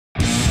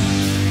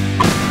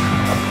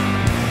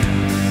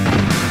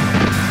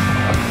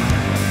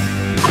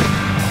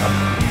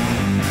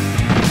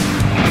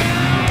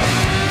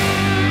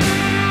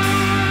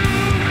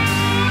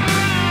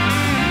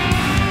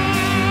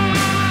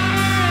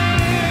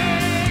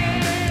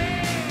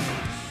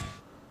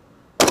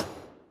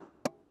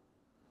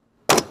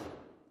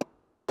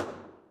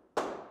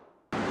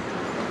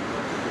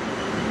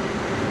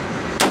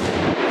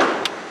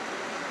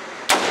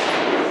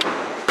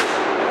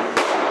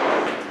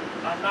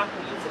not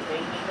going to use it. They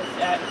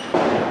need us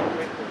to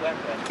break the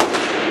weapon.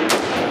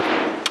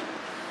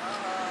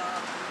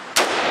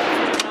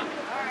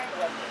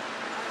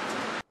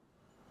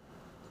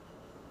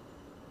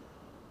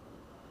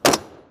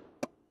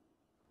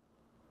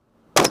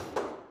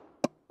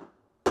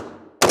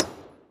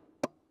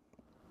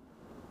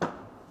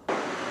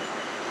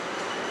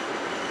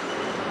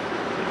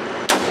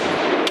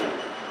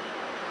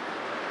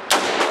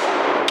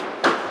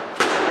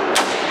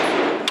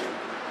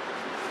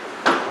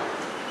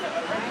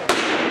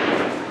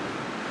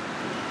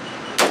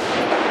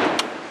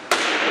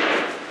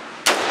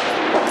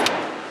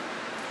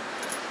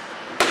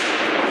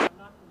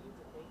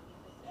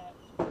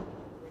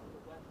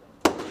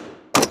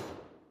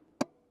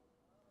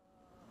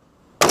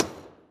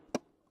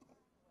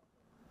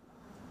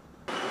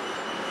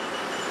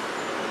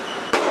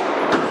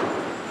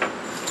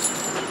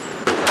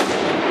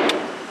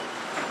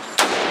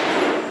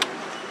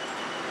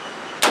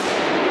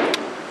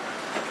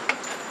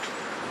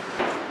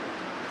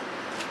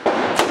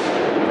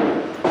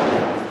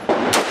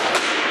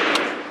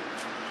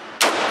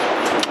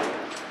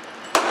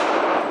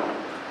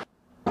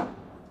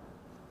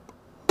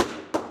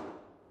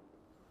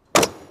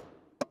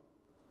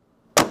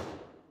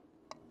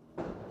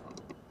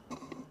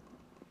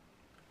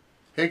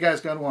 Hey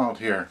guys, Gun Wild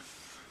here.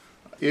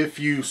 If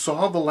you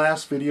saw the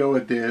last video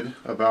I did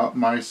about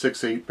my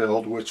 6.8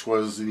 build, which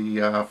was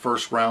the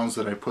first rounds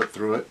that I put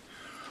through it,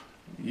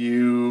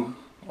 you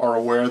are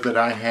aware that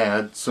I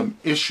had some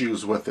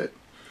issues with it.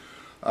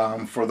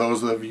 For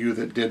those of you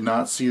that did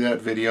not see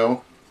that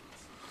video,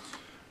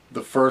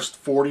 the first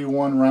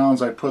 41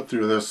 rounds I put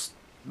through this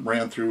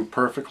ran through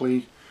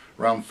perfectly.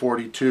 Round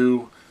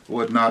 42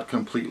 would not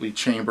completely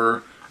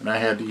chamber, and I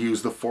had to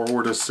use the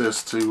forward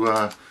assist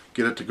to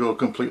get it to go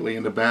completely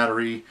into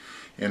battery.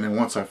 And then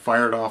once I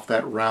fired off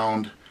that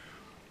round,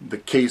 the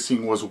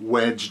casing was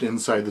wedged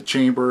inside the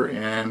chamber,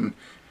 and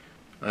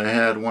I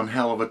had one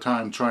hell of a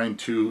time trying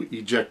to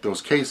eject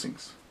those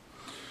casings.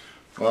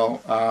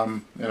 Well,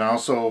 and I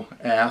also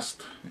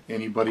asked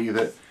anybody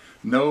that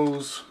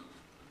knows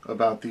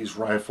about these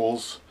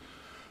rifles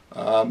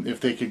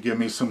if they could give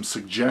me some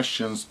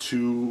suggestions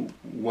to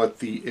what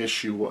the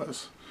issue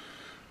was.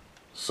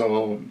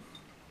 So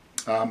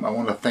I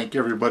want to thank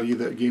everybody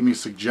that gave me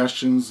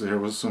suggestions. There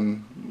was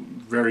some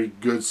very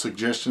good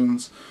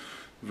suggestions,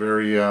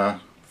 very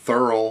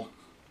thorough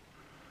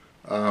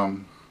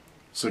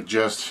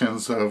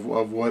suggestions of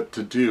what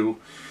to do,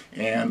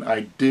 and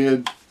I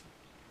did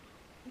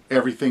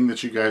everything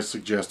that you guys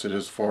suggested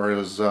as far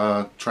as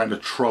trying to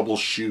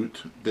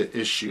troubleshoot the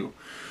issue.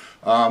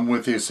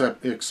 With the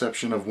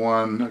exception of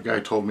one, a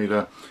guy told me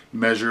to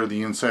measure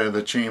the inside of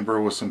the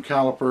chamber with some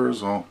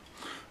calipers. Well,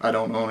 I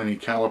don't own any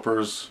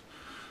calipers.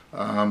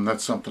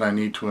 That's something I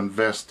need to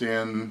invest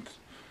in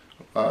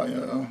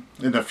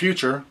the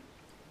future,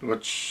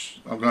 which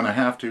I'm going to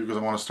have to because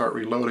I want to start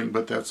reloading,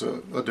 but that's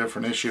a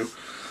different issue.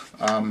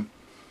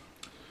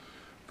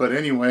 But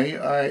anyway,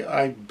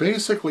 I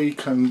basically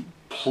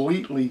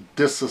completely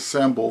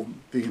disassembled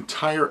the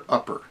entire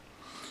upper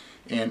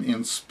and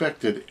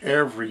inspected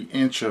every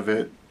inch of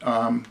it,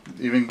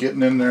 even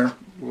getting in there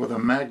with a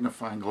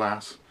magnifying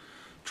glass,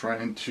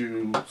 trying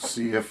to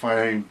see if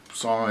I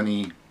saw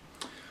any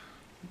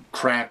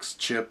cracks,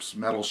 chips,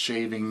 metal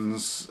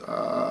shavings,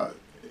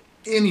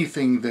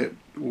 anything that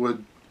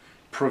would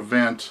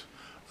prevent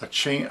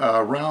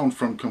a round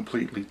from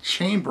completely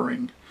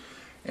chambering,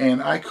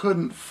 and I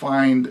couldn't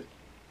find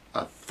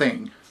a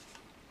thing.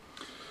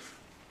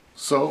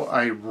 So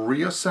I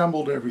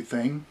reassembled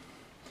everything,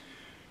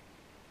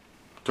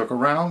 took a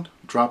round,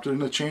 dropped it in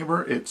the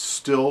chamber. It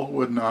still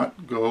would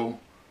not go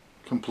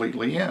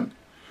completely in.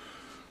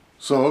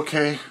 So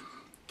okay,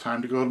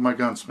 time to go to my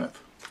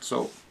gunsmith.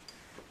 So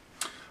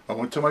I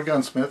went to my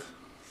gunsmith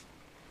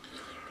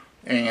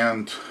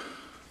and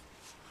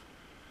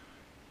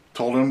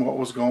told him what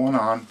was going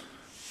on.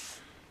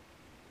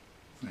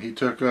 He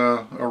took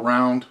a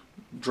round,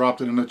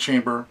 dropped it in the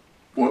chamber,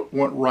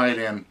 went right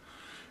in.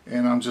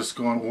 And I'm just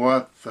going,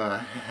 what the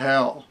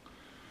hell?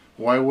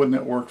 Why wouldn't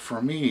it work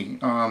for me?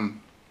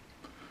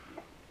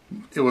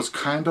 It was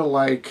kind of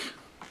like,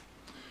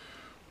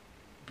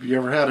 have you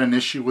ever had an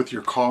issue with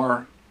your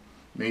car?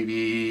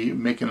 Maybe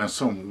making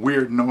some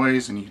weird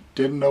noise and you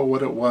didn't know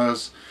what it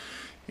was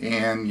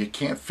and you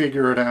can't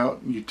figure it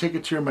out. You take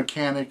it to your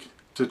mechanic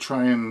to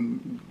try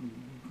and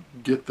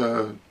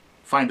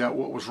find out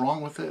what was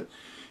wrong with it,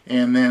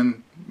 and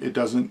then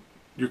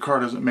your car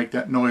doesn't make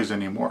that noise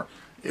anymore.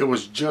 It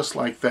was just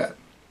like that.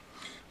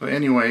 But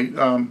anyway,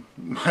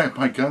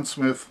 my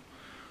gunsmith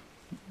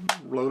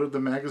loaded the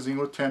magazine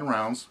with 10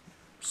 rounds,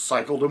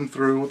 cycled them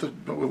through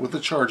with the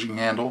charging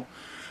handle.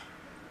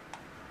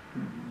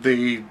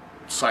 They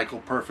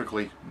cycled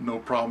perfectly, no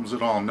problems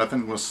at all.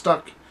 Nothing was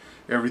stuck.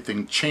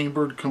 Everything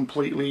chambered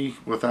completely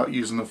without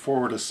using the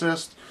forward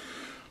assist.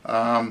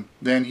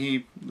 Then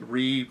he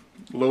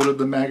reloaded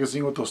the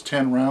magazine with those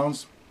 10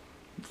 rounds,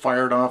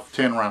 fired off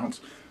 10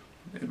 rounds,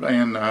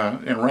 and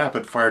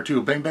rapid fire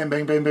too. Bang, bang,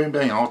 bang, bang, bang,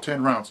 bang, all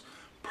 10 rounds.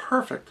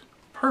 Perfect,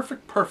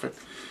 perfect, perfect.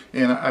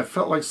 And I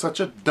felt like such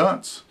a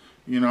dunce,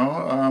 you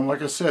know.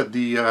 Like I said,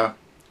 the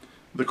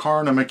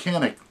car and a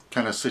mechanic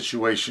kind of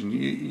situation.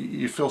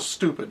 You feel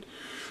stupid.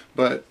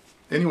 But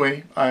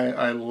anyway,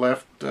 I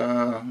left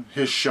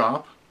his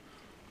shop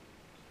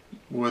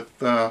with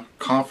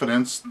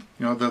confidence,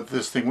 you know, that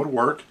this thing would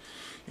work.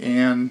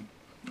 And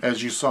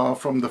as you saw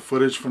from the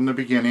footage from the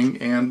beginning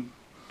and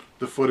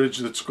the footage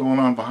that's going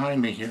on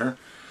behind me here,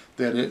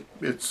 that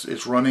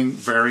it's running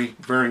very,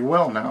 very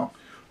well now.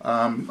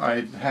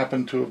 I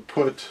happened to have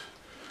put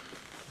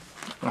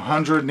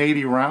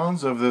 180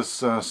 rounds of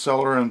this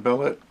Cellar and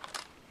Billet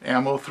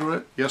ammo through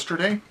it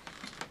yesterday.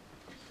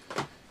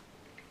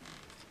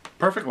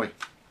 Perfectly.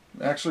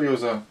 Actually, it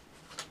was a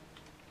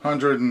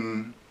 100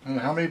 and...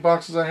 how many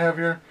boxes I have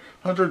here?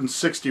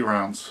 160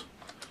 rounds.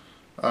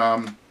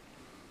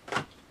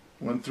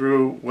 Went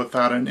through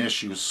without an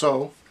issue.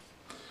 So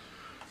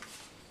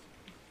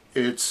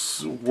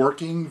it's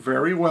working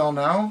very well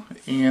now,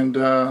 and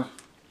I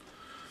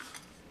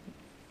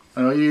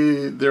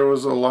know there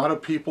was a lot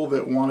of people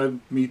that wanted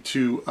me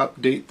to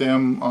update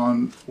them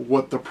on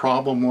what the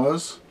problem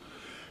was,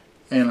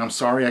 and I'm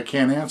sorry I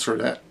can't answer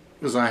that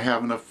because I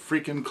haven't a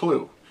freaking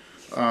clue.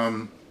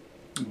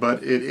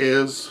 But it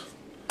is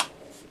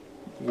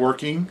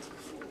working,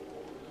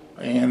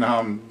 and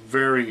I'm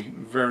very,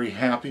 very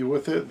happy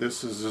with it.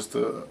 This is just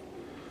a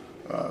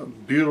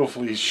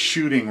beautifully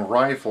shooting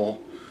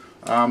rifle.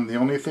 The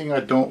only thing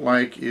I don't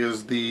like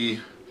is the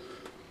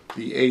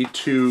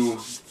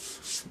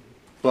A2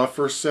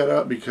 buffer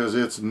setup, because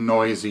it's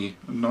noisy.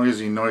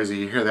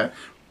 You hear that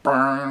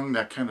bang,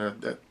 that kind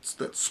of that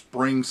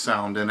spring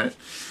sound in it,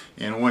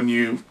 and when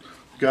you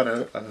got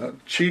a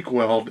cheek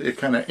weld,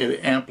 it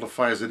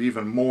amplifies it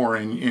even more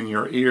in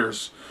your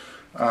ears.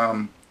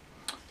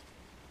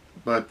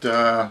 But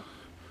I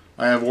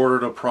have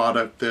ordered a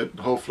product that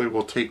hopefully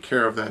will take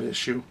care of that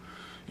issue,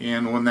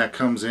 and when that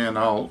comes in,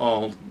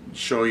 I'll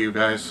show you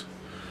guys.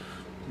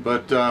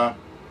 But so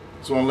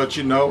I want to let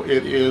you know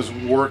it is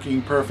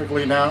working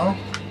perfectly now,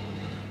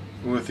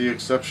 with the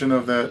exception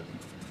of that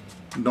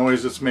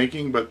noise it's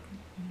making, but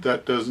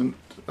that doesn't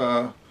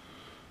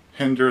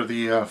hinder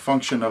the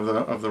function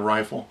of the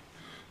rifle.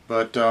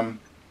 But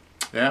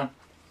yeah,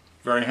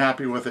 very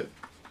happy with it.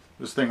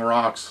 This thing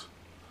rocks.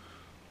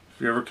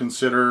 If you ever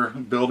consider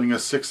building a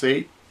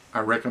 6.8, I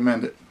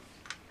recommend it.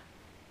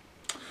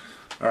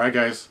 Alright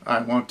guys, I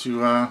want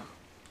to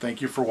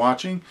thank you for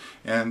watching,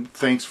 and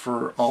thanks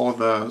for all of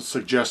the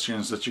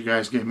suggestions that you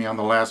guys gave me on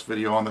the last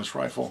video on this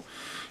rifle.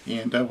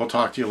 And we'll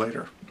talk to you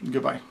later.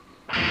 Goodbye.